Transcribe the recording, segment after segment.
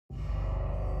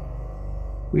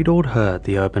We'd all heard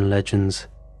the urban legends,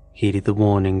 heeded the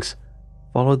warnings,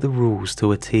 followed the rules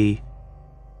to a T.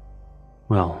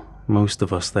 Well, most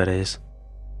of us, that is.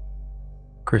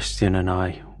 Christian and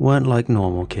I weren't like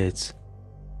normal kids.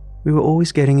 We were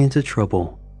always getting into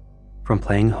trouble, from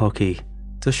playing hooky,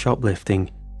 to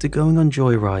shoplifting, to going on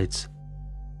joyrides.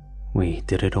 We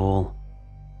did it all.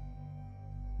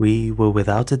 We were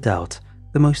without a doubt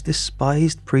the most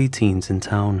despised preteens in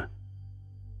town.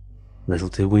 Little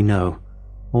did we know,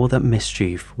 all that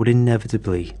mischief would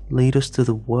inevitably lead us to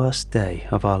the worst day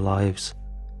of our lives.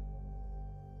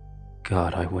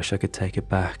 God, I wish I could take it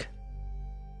back.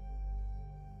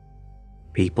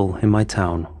 People in my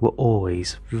town were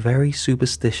always very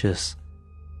superstitious.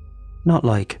 Not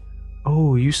like,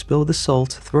 oh, you spilled the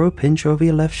salt, throw a pinch over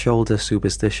your left shoulder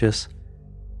superstitious.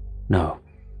 No.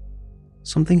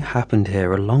 Something happened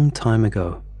here a long time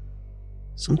ago.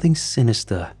 Something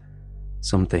sinister.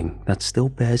 Something that still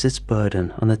bears its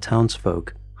burden on the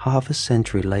townsfolk half a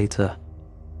century later.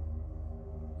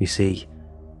 You see,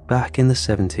 back in the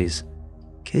 70s,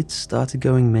 kids started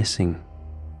going missing.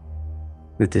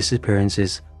 The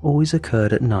disappearances always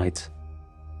occurred at night.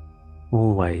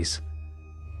 Always.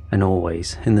 And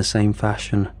always in the same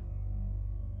fashion.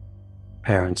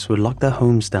 Parents would lock their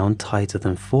homes down tighter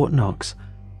than Fort Knox,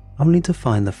 only to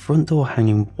find the front door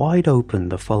hanging wide open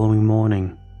the following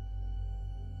morning.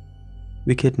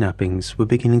 The kidnappings were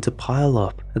beginning to pile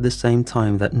up at the same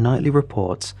time that nightly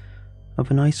reports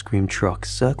of an ice cream truck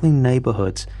circling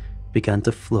neighborhoods began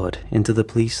to flood into the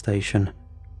police station.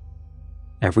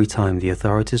 Every time the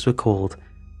authorities were called,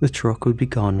 the truck would be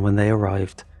gone when they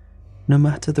arrived, no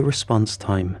matter the response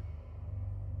time.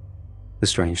 The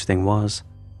strange thing was,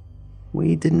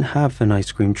 we didn't have an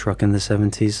ice cream truck in the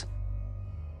 70s.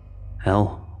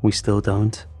 Hell, we still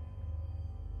don't.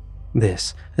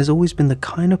 This has always been the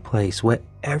kind of place where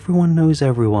everyone knows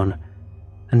everyone,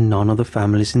 and none of the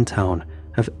families in town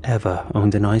have ever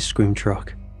owned an ice cream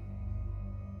truck.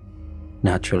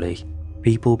 Naturally,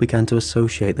 people began to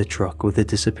associate the truck with the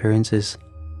disappearances.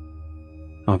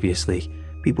 Obviously,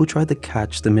 people tried to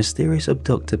catch the mysterious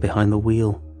abductor behind the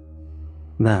wheel.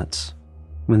 That's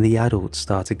when the adults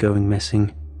started going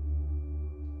missing.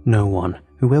 No one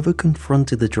who ever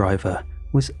confronted the driver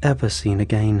was ever seen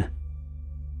again.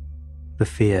 The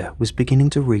fear was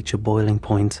beginning to reach a boiling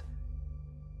point.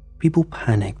 People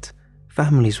panicked.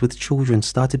 Families with children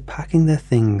started packing their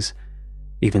things.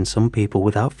 Even some people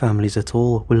without families at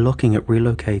all were looking at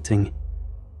relocating.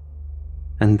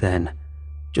 And then,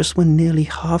 just when nearly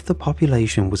half the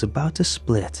population was about to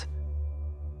split,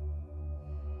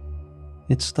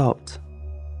 it stopped.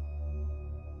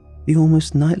 The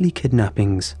almost nightly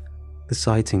kidnappings, the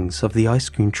sightings of the ice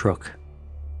cream truck,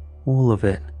 all of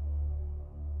it.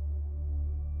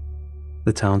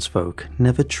 The townsfolk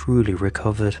never truly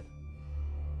recovered.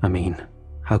 I mean,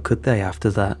 how could they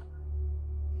after that?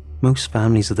 Most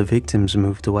families of the victims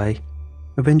moved away,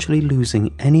 eventually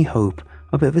losing any hope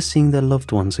of ever seeing their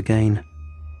loved ones again.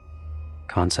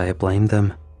 Can't say I blame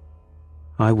them.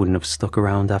 I wouldn't have stuck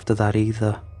around after that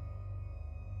either.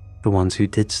 The ones who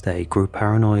did stay grew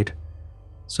paranoid,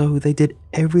 so they did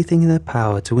everything in their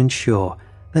power to ensure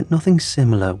that nothing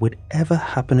similar would ever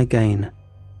happen again.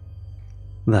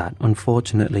 That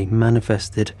unfortunately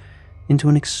manifested into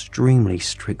an extremely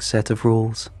strict set of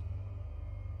rules.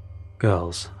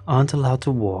 Girls aren't allowed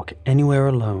to walk anywhere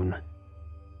alone.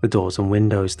 The doors and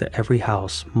windows to every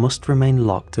house must remain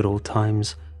locked at all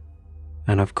times.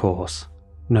 And of course,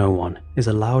 no one is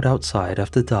allowed outside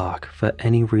after dark for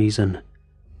any reason.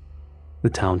 The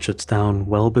town shuts down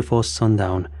well before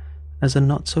sundown as a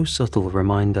not-so-subtle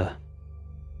reminder.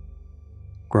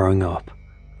 Growing up,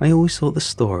 I always thought the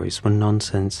stories were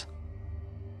nonsense.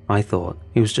 I thought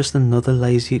it was just another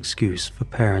lazy excuse for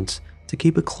parents to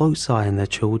keep a close eye on their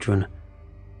children,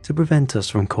 to prevent us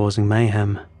from causing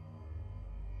mayhem.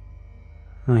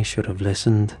 I should have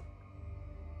listened.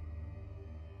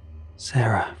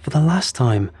 Sarah, for the last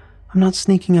time, I'm not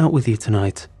sneaking out with you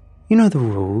tonight. You know the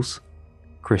rules,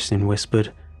 Christian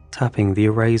whispered, tapping the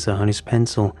eraser on his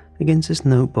pencil against his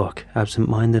notebook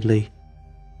absent-mindedly.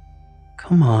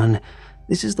 Come on,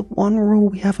 this is the one rule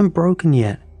we haven't broken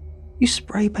yet. You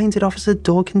spray-painted Officer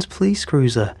Dawkins' police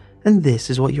cruiser, and this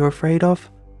is what you're afraid of?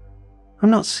 I'm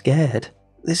not scared.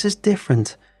 This is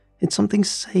different. It's something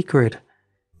sacred.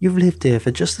 You've lived here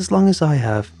for just as long as I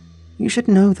have. You should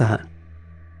know that,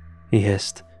 he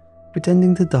hissed,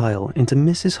 pretending to dial into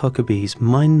Mrs. Huckabee's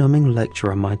mind-numbing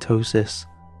lecture on mitosis.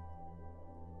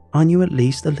 Aren't you at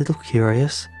least a little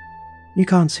curious? You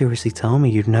can't seriously tell me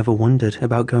you've never wondered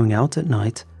about going out at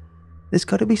night. There's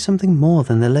got to be something more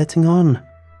than they're letting on.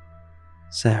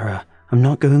 Sarah, I'm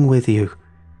not going with you.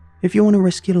 If you want to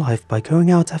risk your life by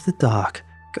going out after dark,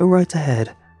 go right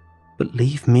ahead, but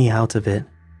leave me out of it,"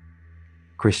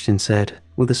 Christian said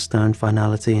with a stern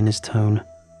finality in his tone.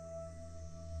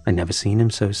 I'd never seen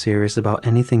him so serious about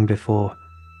anything before,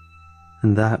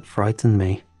 and that frightened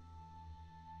me.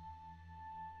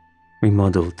 We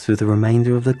muddled through the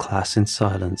remainder of the class in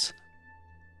silence.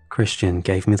 Christian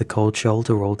gave me the cold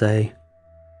shoulder all day.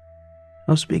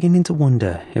 I was beginning to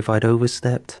wonder if I'd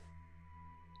overstepped.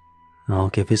 I'll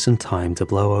give it some time to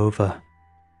blow over.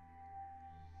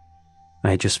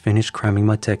 I had just finished cramming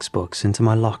my textbooks into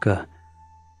my locker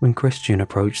when Christian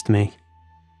approached me.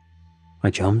 I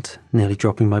jumped, nearly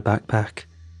dropping my backpack.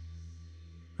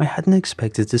 I hadn't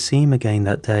expected to see him again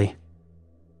that day.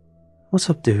 "What's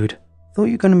up, dude? Thought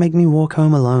you were going to make me walk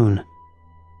home alone."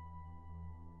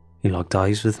 He locked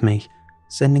eyes with me,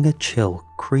 sending a chill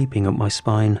creeping up my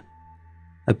spine.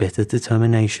 A bitter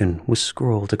determination was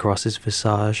scrawled across his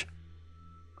visage.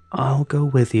 "I'll go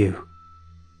with you."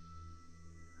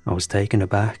 I was taken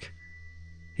aback.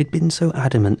 He'd been so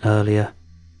adamant earlier.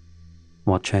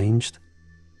 What changed?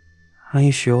 "Are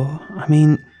you sure? I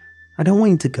mean, I don't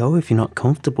want you to go if you're not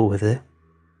comfortable with it."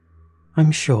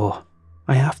 "I'm sure.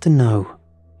 I have to know,"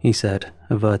 he said,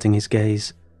 averting his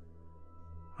gaze.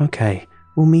 "Okay,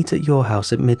 we'll meet at your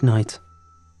house at midnight.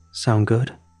 Sound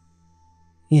good?"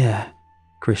 "Yeah,"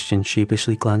 Christian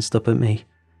sheepishly glanced up at me.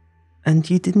 "And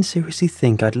you didn't seriously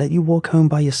think I'd let you walk home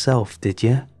by yourself, did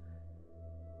you?"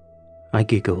 I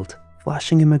giggled,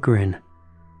 flashing him a grin.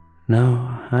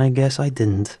 "No, I guess I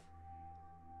didn't."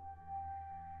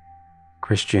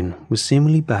 Christian was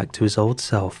seemingly back to his old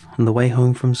self on the way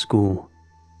home from school.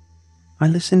 I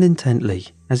listened intently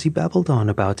as he babbled on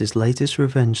about his latest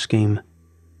revenge scheme.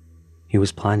 He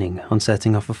was planning on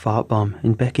setting off a fart bomb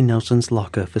in Becky Nelson's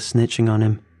locker for snitching on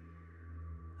him.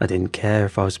 I didn't care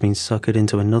if I was being suckered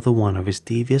into another one of his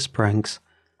devious pranks.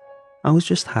 I was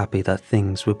just happy that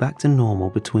things were back to normal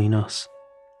between us.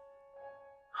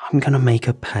 "I'm gonna make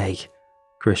her pay,"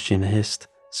 Christian hissed,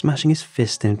 smashing his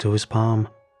fist into his palm.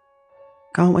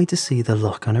 "Can't wait to see the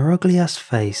look on her ugly-ass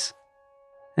face.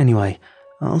 Anyway,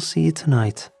 I'll see you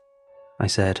tonight," I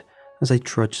said as I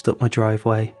trudged up my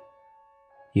driveway.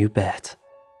 "You bet."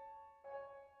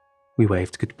 We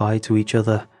waved goodbye to each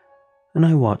other, and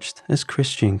I watched as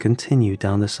Christian continued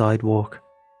down the sidewalk.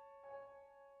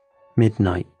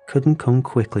 Midnight couldn't come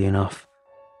quickly enough.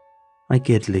 I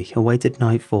giddily awaited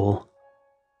nightfall.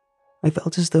 I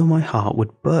felt as though my heart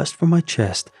would burst from my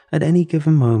chest at any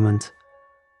given moment.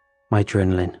 My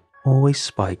adrenaline always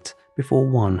spiked before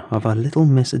one of our little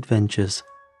misadventures.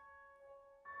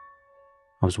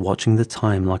 I was watching the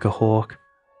time like a hawk.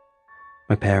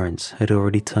 My parents had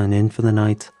already turned in for the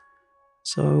night,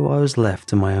 so I was left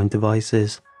to my own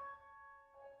devices.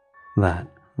 That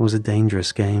was a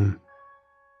dangerous game.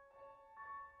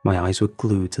 My eyes were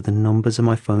glued to the numbers on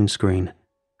my phone screen.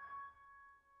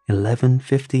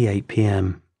 11:58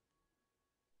 p.m.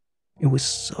 It was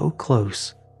so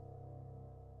close.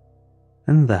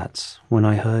 And that's when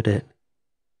I heard it.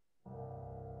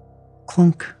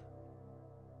 Clunk.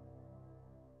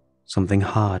 Something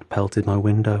hard pelted my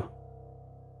window.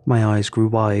 My eyes grew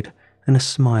wide, and a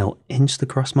smile inched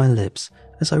across my lips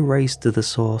as I raced to the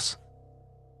source.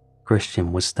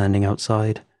 Christian was standing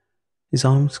outside, his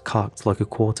arms cocked like a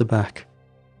quarterback.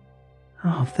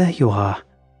 "Oh, there you are.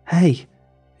 Hey,"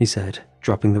 he said,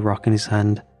 dropping the rock in his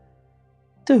hand.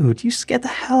 "Dude, you scared the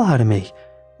hell out of me.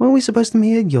 Weren't we supposed to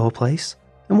meet at your place?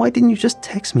 And why didn't you just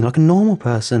text me like a normal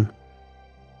person?"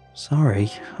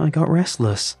 "Sorry, I got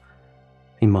restless,"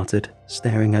 he muttered,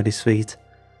 staring at his feet.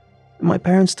 "My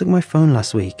parents took my phone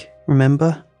last week,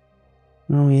 remember?"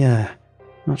 "Oh yeah,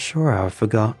 not sure how I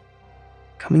forgot."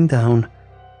 "Coming down,"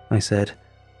 I said,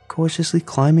 cautiously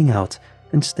climbing out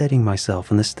and steadying myself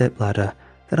on the stepladder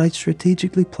that I'd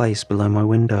strategically placed below my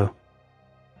window.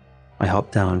 I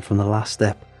hopped down from the last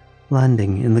step,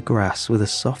 landing in the grass with a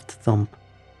soft thump.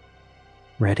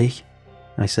 "Ready?"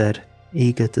 I said,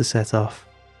 eager to set off.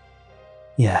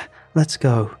 "Yeah, let's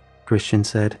go," Christian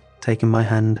said, taking my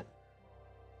hand.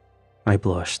 I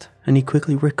blushed, and he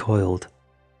quickly recoiled.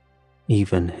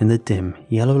 Even in the dim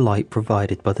yellow light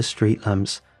provided by the street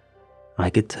lamps, I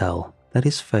could tell that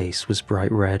his face was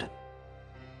bright red.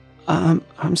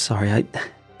 I'm sorry, I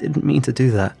didn't mean to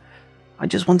do that. I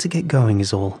just want to get going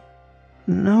is all."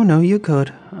 No, you're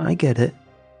good. I get it."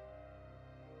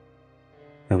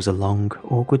 There was a long,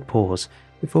 awkward pause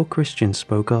before Christian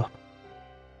spoke up.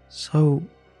 "So,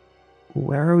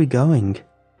 where are we going?"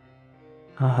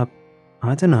 I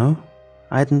don't know.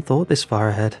 I hadn't thought this far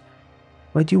ahead.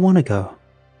 Where do you want to go?"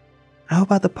 "How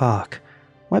about the park?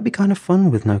 Might be kind of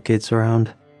fun with no kids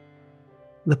around."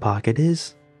 "The park it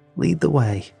is. Lead the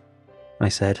way." I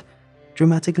said,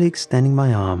 dramatically extending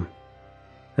my arm.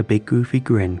 A big goofy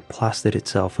grin plastered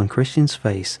itself on Christian's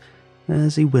face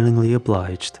as he willingly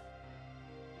obliged.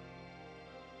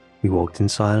 We walked in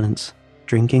silence,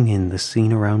 drinking in the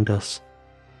scene around us.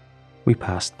 We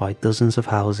passed by dozens of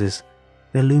houses,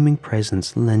 their looming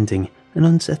presence lending an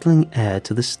unsettling air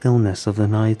to the stillness of the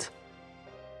night.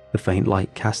 The faint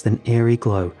light cast an eerie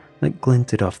glow that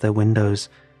glinted off their windows,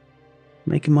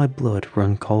 making my blood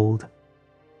run cold.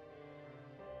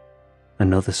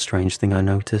 Another strange thing I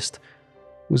noticed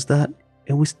was that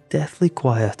it was deathly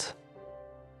quiet.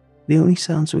 The only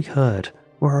sounds we heard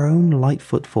were our own light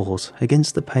footfalls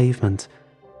against the pavement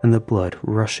and the blood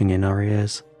rushing in our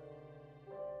ears.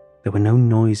 There were no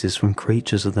noises from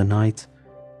creatures of the night,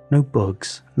 no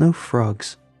bugs, no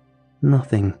frogs,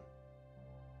 nothing.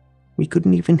 We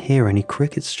couldn't even hear any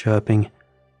crickets chirping,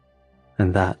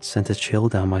 and that sent a chill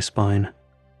down my spine.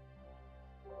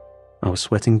 I was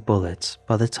sweating bullets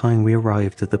by the time we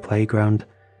arrived at the playground.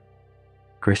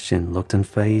 Christian looked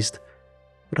unfazed,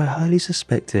 but I highly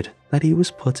suspected that he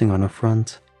was putting on a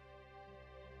front.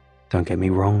 Don't get me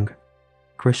wrong,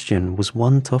 Christian was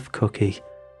one tough cookie,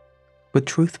 but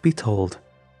truth be told,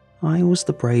 I was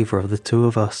the braver of the two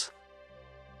of us.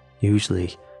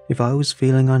 Usually, if I was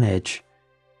feeling on edge,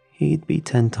 he'd be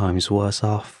 10 times worse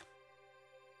off.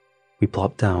 We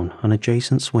plopped down on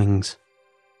adjacent swings.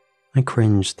 I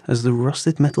cringed as the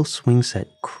rusted metal swing set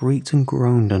creaked and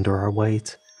groaned under our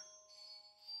weight.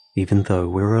 Even though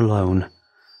we were alone,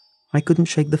 I couldn't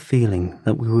shake the feeling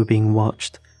that we were being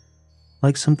watched,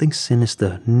 like something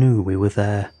sinister knew we were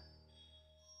there.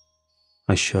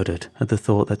 I shuddered at the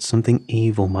thought that something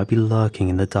evil might be lurking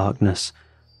in the darkness,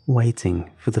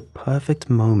 waiting for the perfect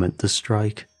moment to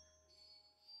strike.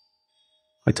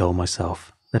 I told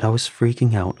myself that I was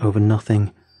freaking out over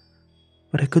nothing,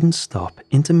 but I couldn't stop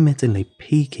intermittently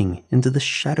peeking into the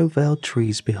shadow-veiled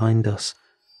trees behind us.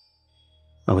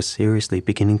 I was seriously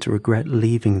beginning to regret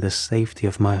leaving the safety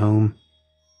of my home.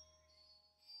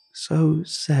 So,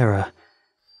 Sarah,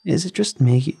 is it just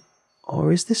me,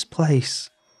 or is this place,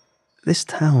 this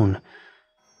town,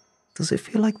 does it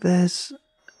feel like there's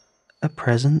a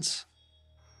presence?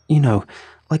 You know,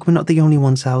 like we're not the only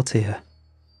ones out here.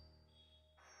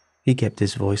 He kept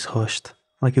his voice hushed,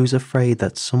 like he was afraid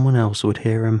that someone else would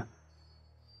hear him.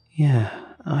 Yeah,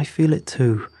 I feel it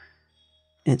too.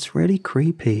 It's really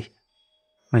creepy,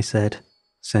 I said,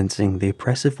 sensing the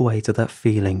oppressive weight of that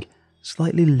feeling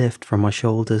slightly lift from my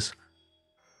shoulders.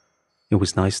 It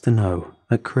was nice to know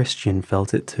that Christian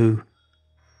felt it too.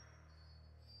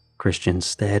 Christian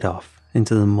stared off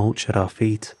into the mulch at our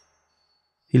feet.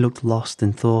 He looked lost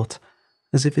in thought,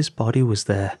 as if his body was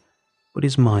there, but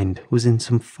his mind was in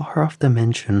some far-off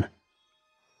dimension.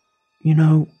 You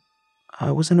know,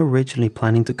 I wasn't originally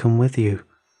planning to come with you.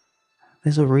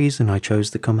 There's a reason I chose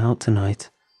to come out tonight.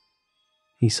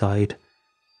 He sighed,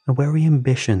 a wary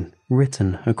ambition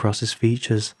written across his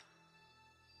features.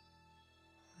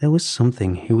 There was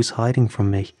something he was hiding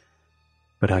from me,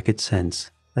 but I could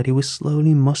sense that he was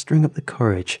slowly mustering up the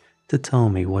courage to tell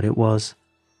me what it was.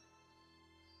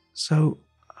 So,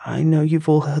 I know you've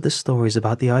all heard the stories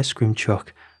about the ice cream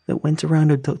truck that went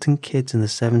around abducting kids in the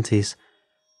 70s,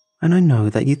 and I know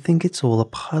that you think it's all a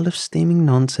pile of steaming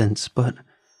nonsense, but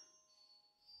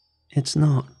it's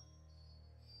not.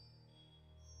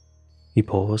 He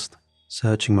paused,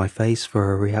 searching my face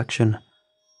for a reaction.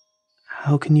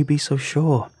 How can you be so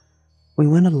sure? We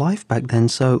weren't alive back then,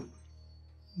 so...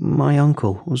 My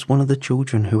uncle was one of the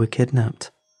children who were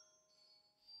kidnapped.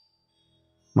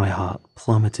 My heart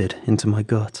plummeted into my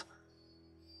gut.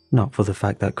 Not for the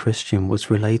fact that Christian was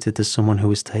related to someone who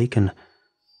was taken,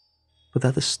 but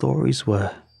that the stories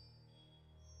were...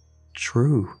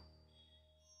 true.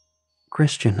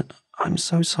 Christian, I'm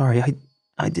so sorry.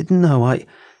 I didn't know.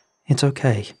 It's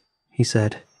okay, he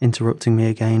said, interrupting me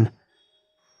again.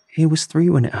 He was 3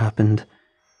 when it happened.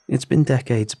 It's been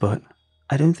decades, but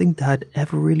I don't think Dad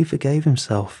ever really forgave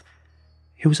himself.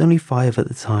 He was only 5 at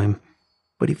the time,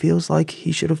 but he feels like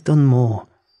he should have done more.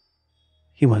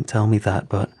 He won't tell me that,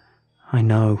 but I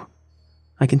know.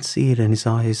 I can see it in his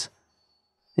eyes.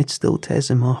 It still tears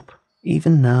him up,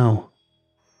 even now.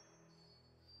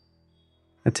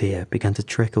 A tear began to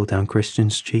trickle down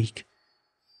Christian's cheek,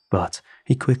 but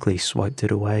he quickly swiped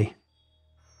it away.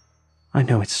 I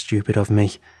know it's stupid of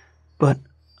me, but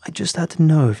I just had to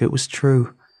know if it was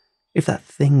true, if that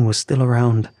thing was still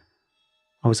around.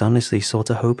 I was honestly sort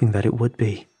of hoping that it would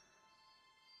be.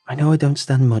 I know I don't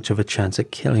stand much of a chance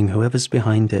at killing whoever's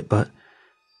behind it, but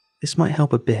this might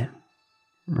help a bit,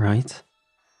 right?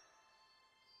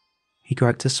 He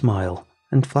cracked a smile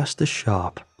and flashed a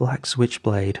sharp, black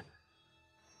switchblade.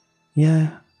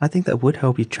 Yeah, I think that would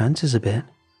help your chances a bit,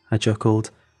 I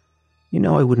chuckled. You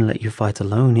know I wouldn't let you fight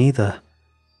alone either.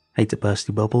 Hate to burst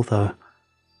your bubble though.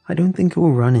 I don't think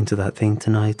we'll run into that thing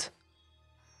tonight.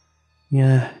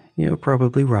 Yeah, you're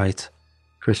probably right,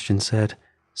 Christian said,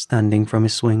 standing from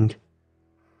his swing.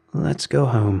 Let's go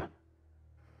home.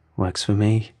 Works for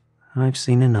me. I've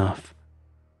seen enough.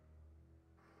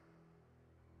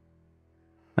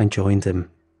 I joined him,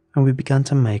 and we began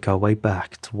to make our way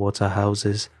back towards our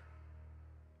houses.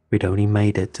 We'd only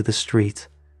made it to the street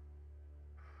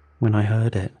when I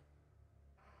heard it.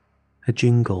 A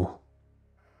jingle.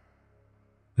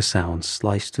 The sound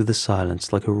sliced through the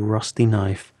silence like a rusty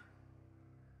knife.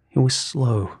 It was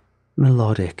slow,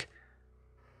 melodic,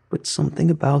 but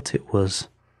something about it was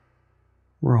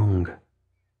wrong.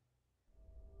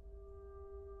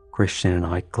 Christian and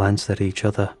I glanced at each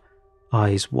other,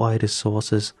 eyes wide as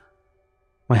saucers.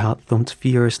 My heart thumped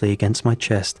furiously against my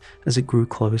chest as it grew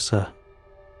closer.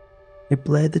 It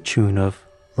blared the tune of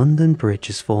London Bridge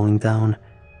is Falling Down,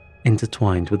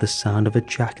 intertwined with the sound of a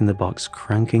jack-in-the-box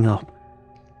cranking up,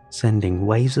 sending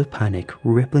waves of panic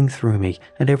rippling through me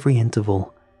at every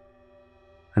interval.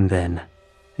 And then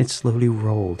it slowly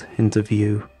rolled into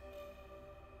view.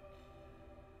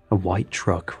 A white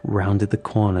truck rounded the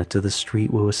corner to the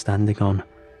street we were standing on.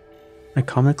 A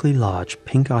comically large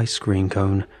pink ice cream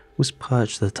cone was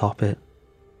perched atop it,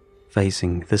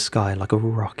 facing the sky like a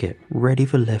rocket ready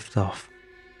for liftoff.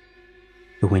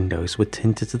 The windows were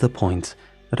tinted to the point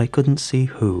that I couldn't see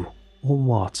who or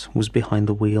what was behind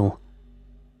the wheel.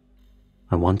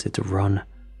 I wanted to run,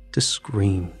 to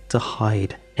scream, to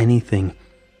hide, anything.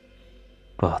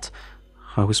 But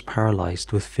I was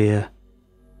paralyzed with fear.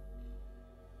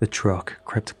 The truck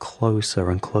crept closer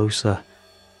and closer.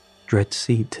 Dread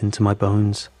seeped into my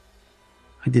bones.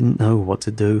 I didn't know what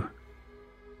to do.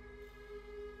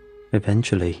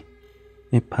 Eventually,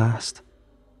 it passed.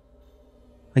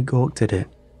 I gawked at it,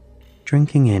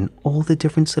 drinking in all the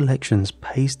different selections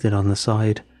pasted on the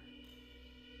side.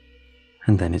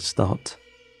 And then it stopped,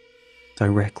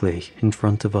 directly in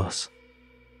front of us.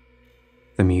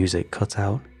 The music cut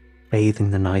out,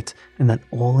 bathing the night in that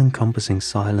all-encompassing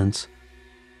silence.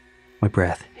 My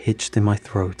breath hitched in my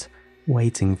throat,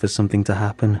 waiting for something to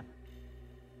happen.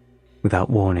 Without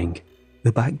warning,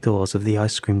 the back doors of the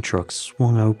ice cream truck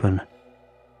swung open.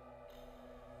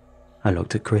 I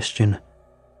looked at Christian.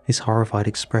 His horrified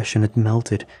expression had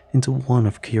melted into one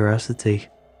of curiosity.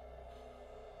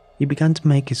 He began to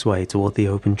make his way toward the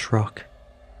open truck.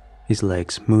 His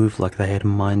legs moved like they had a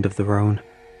mind of their own,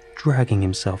 dragging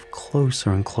himself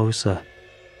closer and closer.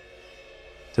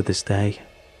 To this day,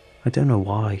 I don't know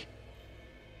why,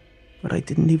 but I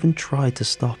didn't even try to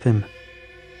stop him.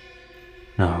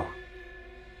 No.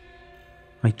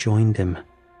 I joined him.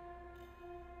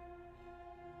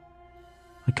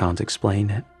 I can't explain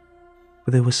it,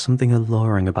 but there was something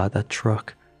alluring about that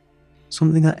truck,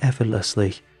 something that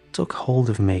effortlessly took hold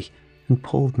of me and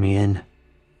pulled me in,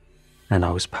 and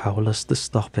I was powerless to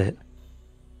stop it.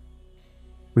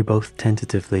 We both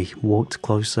tentatively walked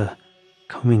closer,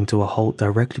 coming to a halt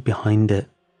directly behind it.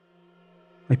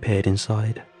 I peered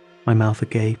inside, my mouth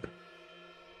agape.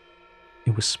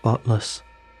 It was spotless.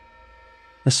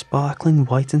 A sparkling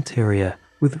white interior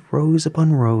with rows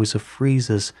upon rows of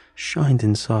freezers shined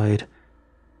inside.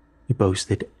 It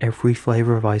boasted every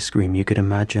flavor of ice cream you could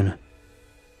imagine.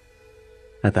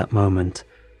 At that moment,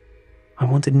 I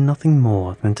wanted nothing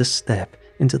more than to step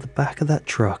into the back of that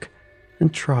truck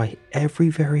and try every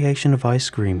variation of ice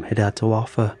cream it had to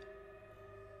offer.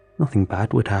 Nothing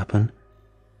bad would happen.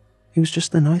 It was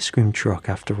just an ice cream truck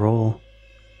after all.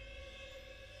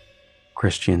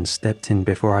 Christian stepped in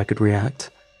before I could react.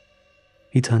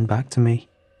 He turned back to me,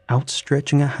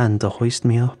 outstretching a hand to hoist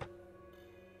me up.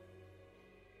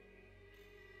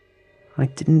 I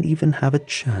didn't even have a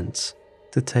chance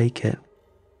to take it.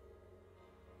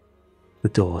 The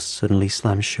door suddenly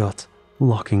slammed shut,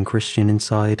 locking Christian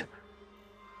inside.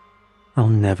 I'll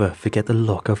never forget the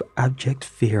look of abject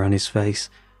fear on his face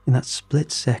in that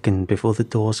split second before the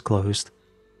doors closed.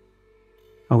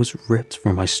 I was ripped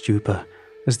from my stupor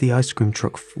as the ice cream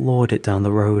truck floored it down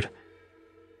the road.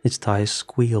 Its tires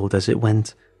squealed as it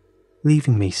went,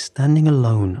 leaving me standing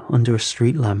alone under a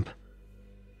street lamp.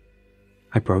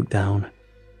 I broke down,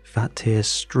 fat tears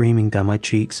streaming down my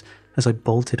cheeks as I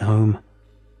bolted home.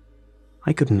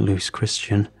 I couldn't lose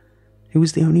Christian. He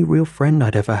was the only real friend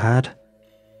I'd ever had.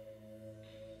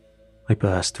 I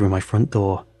burst through my front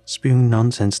door, spewing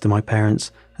nonsense to my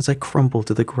parents as I crumpled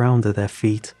to the ground at their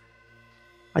feet.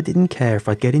 I didn't care if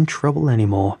I'd get in trouble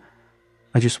anymore.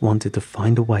 I just wanted to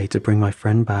find a way to bring my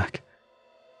friend back.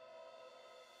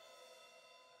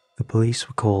 The police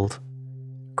were called,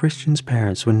 Christian's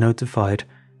parents were notified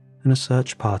and a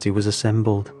search party was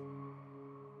assembled.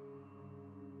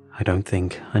 I don't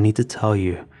think I need to tell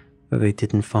you that they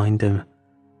didn't find him.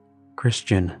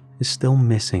 Christian is still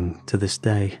missing to this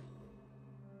day.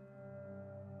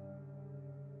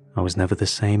 I was never the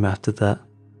same after that.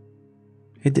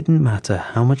 It didn't matter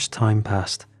how much time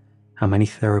passed, how many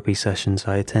therapy sessions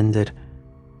I attended,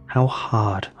 how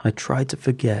hard I tried to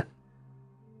forget.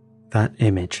 That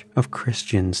image of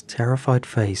Christian's terrified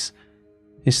face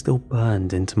is still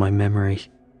burned into my memory.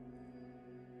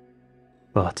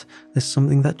 But there's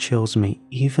something that chills me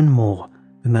even more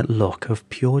than that look of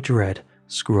pure dread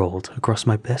scrawled across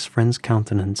my best friend's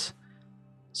countenance.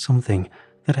 Something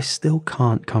that I still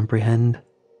can't comprehend.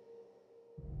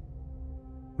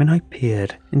 When I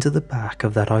peered into the back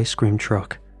of that ice cream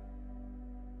truck,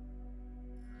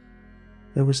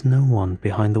 there was no one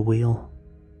behind the wheel.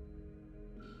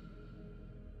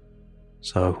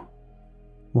 So,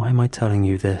 why am I telling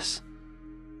you this?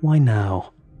 Why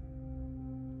now?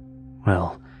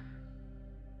 Well,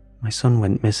 my son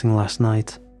went missing last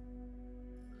night.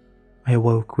 I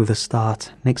awoke with a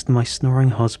start next to my snoring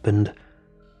husband.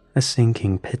 A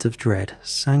sinking pit of dread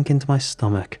sank into my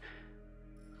stomach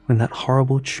when that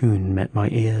horrible tune met my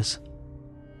ears.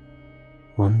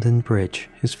 London Bridge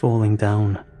is falling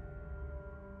down.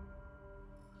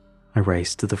 I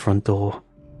raced to the front door.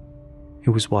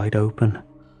 It was wide open.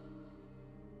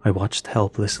 I watched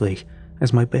helplessly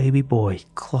as my baby boy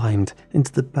climbed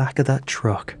into the back of that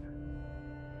truck.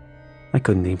 I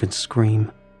couldn't even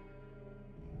scream.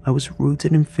 I was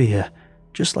rooted in fear,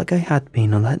 just like I had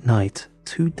been on that night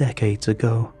 2 decades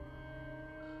ago.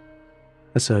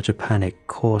 A surge of panic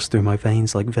coursed through my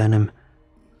veins like venom.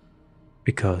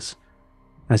 Because,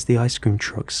 as the ice cream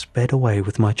truck sped away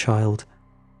with my child,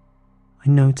 I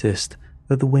noticed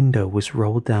that the window was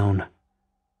rolled down.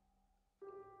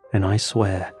 And I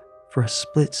swear, for a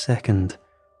split second,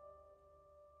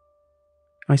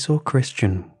 I saw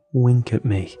Christian wink at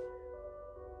me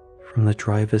from the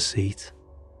driver's seat.